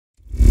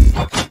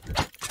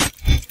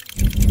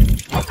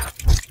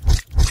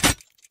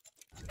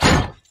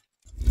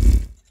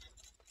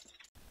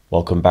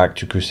Welcome back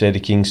to Crusader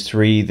Kings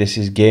 3, this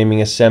is Gaming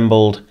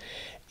Assembled.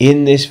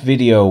 In this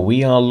video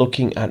we are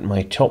looking at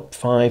my top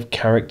 5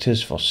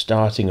 characters for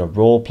starting a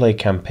roleplay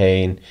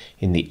campaign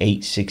in the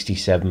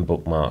 867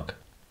 bookmark.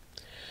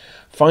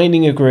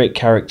 Finding a great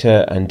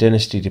character and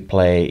dynasty to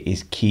play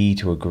is key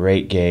to a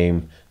great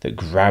game that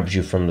grabs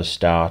you from the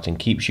start and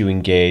keeps you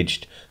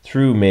engaged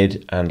through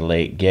mid and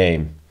late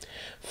game.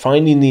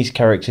 Finding these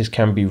characters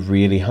can be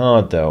really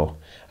hard though,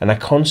 and I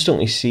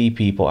constantly see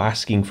people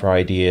asking for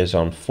ideas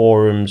on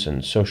forums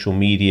and social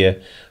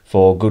media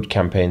for good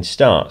campaign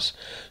starts.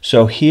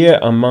 So here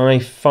are my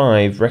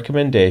 5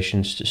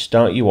 recommendations to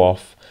start you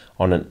off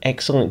on an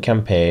excellent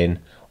campaign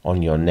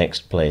on your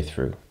next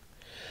playthrough.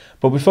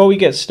 But before we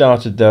get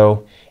started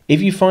though,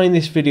 if you find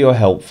this video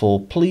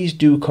helpful, please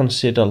do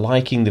consider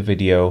liking the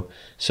video,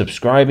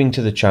 subscribing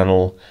to the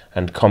channel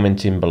and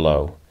commenting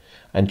below.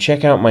 And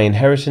check out my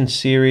Inheritance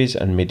series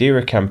and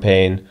Madeira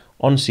campaign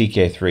on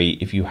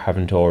CK3 if you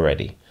haven't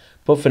already.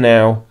 But for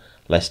now,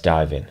 let's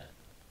dive in.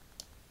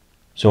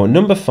 So at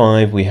number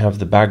 5 we have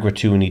the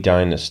Bagratuni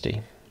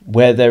dynasty,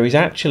 where there is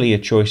actually a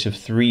choice of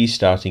 3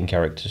 starting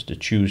characters to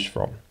choose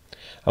from,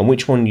 and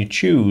which one you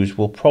choose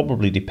will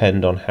probably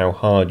depend on how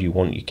hard you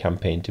want your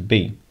campaign to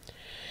be.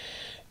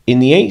 In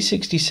the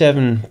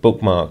 867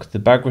 bookmark, the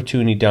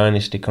Bagratuni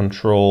dynasty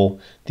control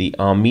the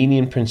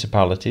Armenian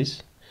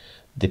principalities,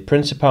 the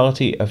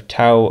Principality of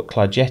Tau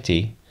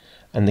Klageti,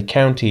 and the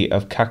county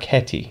of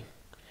Kakheti.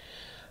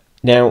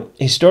 Now,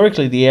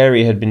 historically the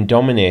area had been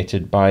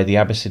dominated by the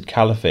Abbasid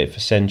Caliphate for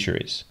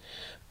centuries,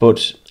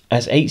 but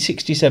as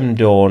 867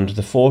 dawned,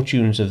 the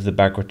fortunes of the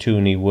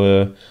Bagratuni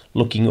were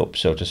looking up,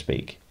 so to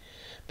speak,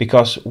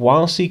 because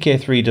while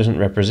CK3 doesn't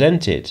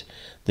represent it,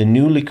 the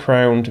newly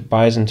crowned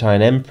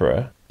Byzantine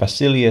Emperor,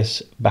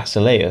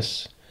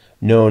 Basileus,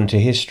 known to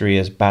history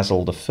as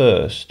Basil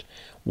I,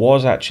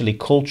 was actually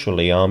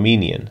culturally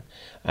Armenian,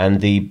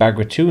 and the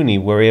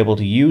Bagratuni were able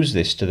to use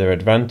this to their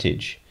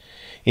advantage.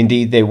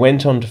 Indeed, they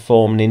went on to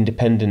form an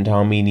independent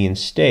Armenian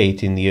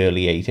state in the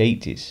early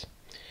 880s.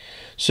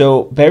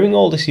 So, bearing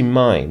all this in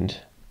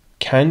mind,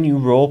 can you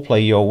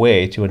roleplay your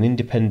way to an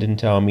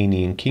independent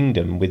Armenian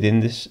kingdom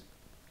within this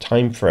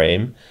time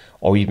frame,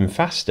 or even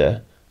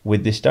faster,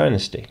 with this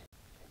dynasty?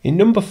 In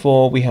number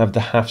 4 we have the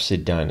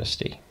Hafsid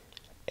dynasty,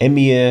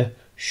 Emir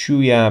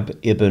Shuyab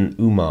ibn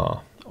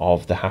Umar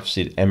of the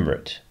Hafsid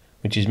Emirate,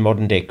 which is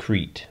modern-day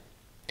Crete.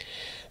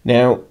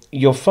 Now,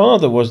 your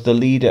father was the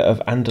leader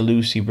of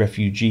Andalusi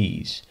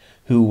refugees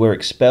who were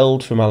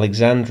expelled from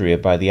Alexandria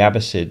by the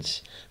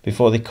Abbasids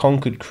before they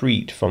conquered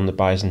Crete from the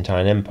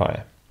Byzantine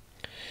Empire.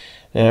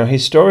 Now,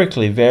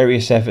 historically,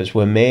 various efforts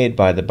were made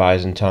by the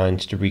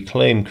Byzantines to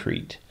reclaim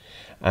Crete,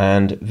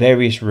 and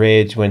various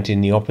raids went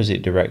in the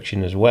opposite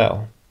direction as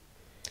well.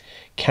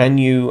 Can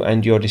you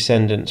and your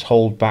descendants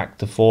hold back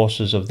the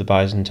forces of the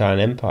Byzantine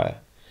Empire?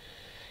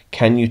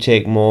 Can you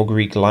take more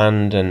Greek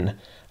land and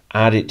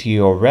add it to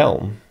your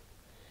realm?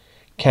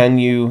 Can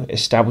you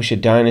establish a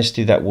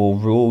dynasty that will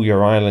rule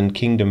your island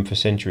kingdom for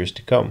centuries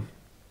to come?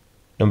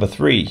 Number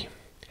 3.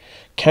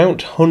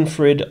 Count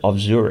Hunfrid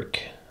of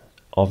Zurich,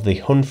 of the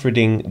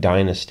Hunfriding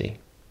dynasty.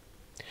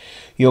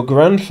 Your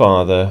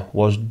grandfather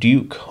was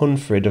Duke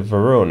Hunfrid of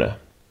Verona,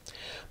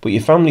 but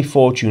your family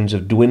fortunes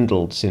have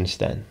dwindled since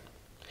then.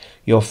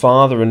 Your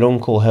father and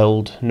uncle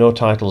held no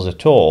titles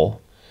at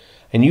all,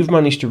 and you've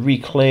managed to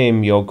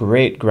reclaim your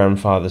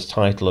great-grandfather's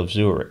title of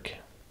Zurich.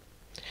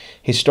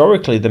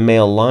 Historically, the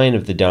male line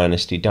of the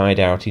dynasty died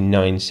out in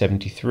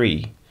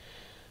 973,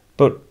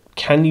 but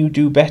can you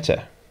do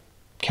better?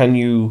 Can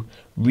you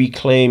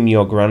reclaim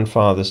your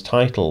grandfather's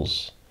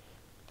titles?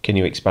 Can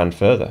you expand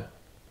further?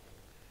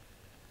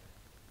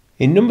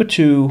 In number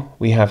 2,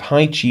 we have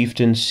High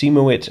Chieftain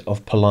Simuit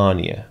of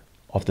Polania,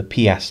 of the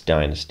Piast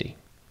dynasty.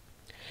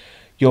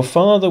 Your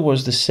father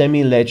was the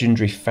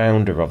semi-legendary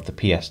founder of the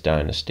Piast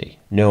dynasty,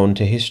 known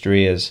to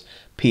history as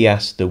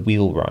Piast the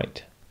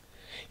Wheelwright.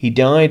 He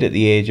died at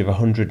the age of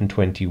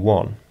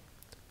 121,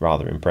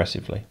 rather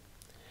impressively.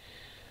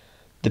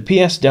 The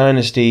Piast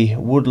dynasty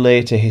would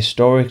later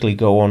historically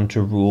go on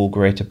to rule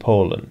Greater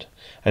Poland,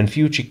 and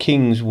future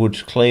kings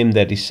would claim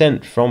their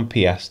descent from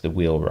Piast the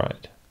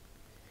Wheelwright.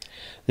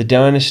 The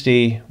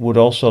dynasty would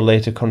also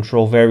later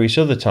control various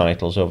other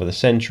titles over the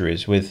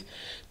centuries, with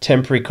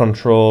temporary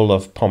control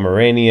of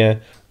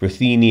Pomerania,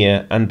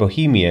 Ruthenia and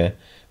Bohemia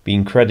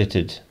being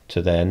credited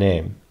to their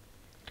name.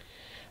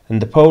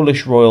 And the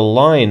Polish royal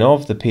line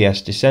of the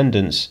Piast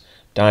descendants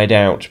died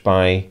out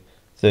by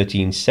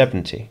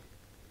 1370.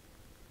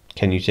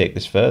 Can you take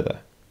this further?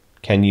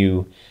 Can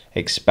you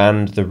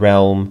expand the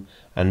realm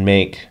and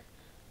make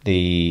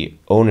the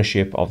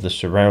ownership of the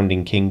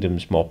surrounding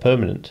kingdoms more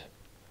permanent?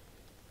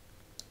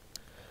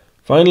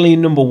 Finally,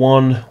 in number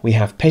 1, we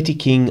have Petty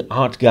King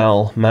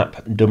Artgal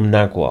Map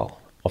Dumnagwal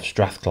of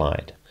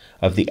Strathclyde,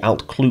 of the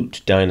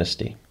Altclut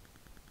dynasty.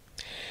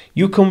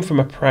 You come from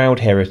a proud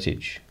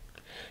heritage.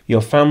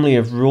 Your family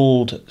have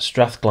ruled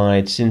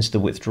Strathclyde since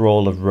the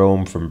withdrawal of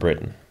Rome from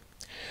Britain.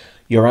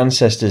 Your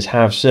ancestors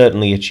have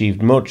certainly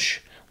achieved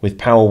much, with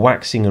power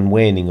waxing and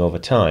waning over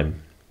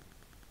time.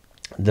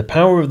 The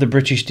power of the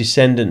British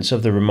descendants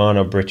of the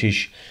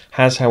Romano-British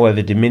has,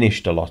 however,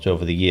 diminished a lot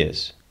over the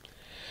years.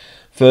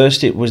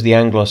 First, it was the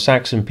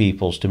Anglo-Saxon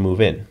peoples to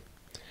move in,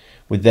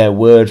 with their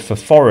word for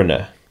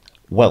foreigner,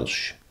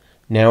 Welsh,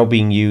 now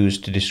being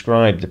used to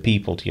describe the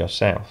people to your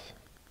south.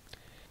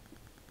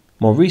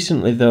 More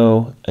recently,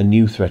 though, a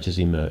new threat has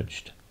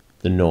emerged,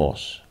 the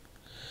Norse.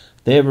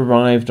 They have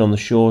arrived on the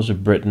shores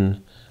of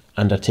Britain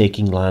and are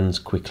taking lands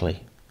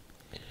quickly.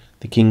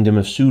 The kingdom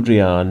of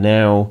Sudriar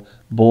now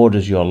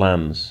borders your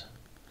lands.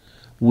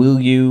 Will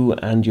you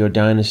and your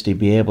dynasty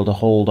be able to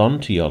hold on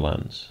to your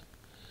lands?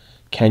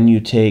 Can you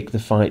take the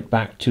fight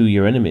back to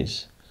your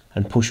enemies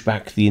and push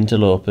back the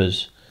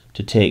interlopers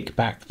to take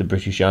back the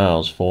British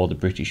Isles for the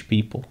British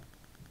people?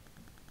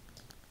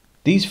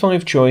 These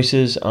 5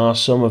 choices are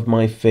some of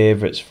my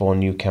favourites for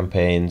new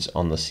campaigns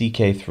on the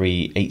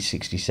CK3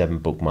 867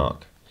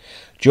 bookmark.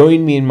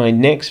 Join me in my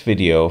next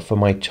video for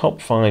my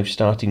top 5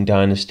 starting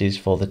dynasties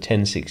for the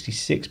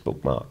 1066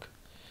 bookmark.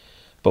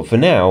 But for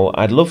now,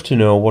 I'd love to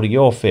know what are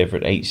your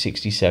favourite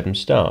 867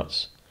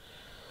 starts.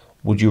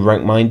 Would you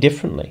rank mine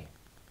differently?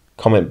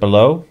 Comment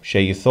below,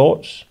 share your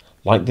thoughts,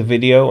 like the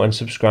video and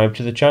subscribe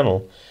to the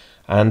channel.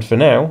 And for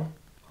now,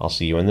 I'll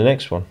see you in the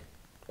next one.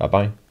 Bye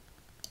bye.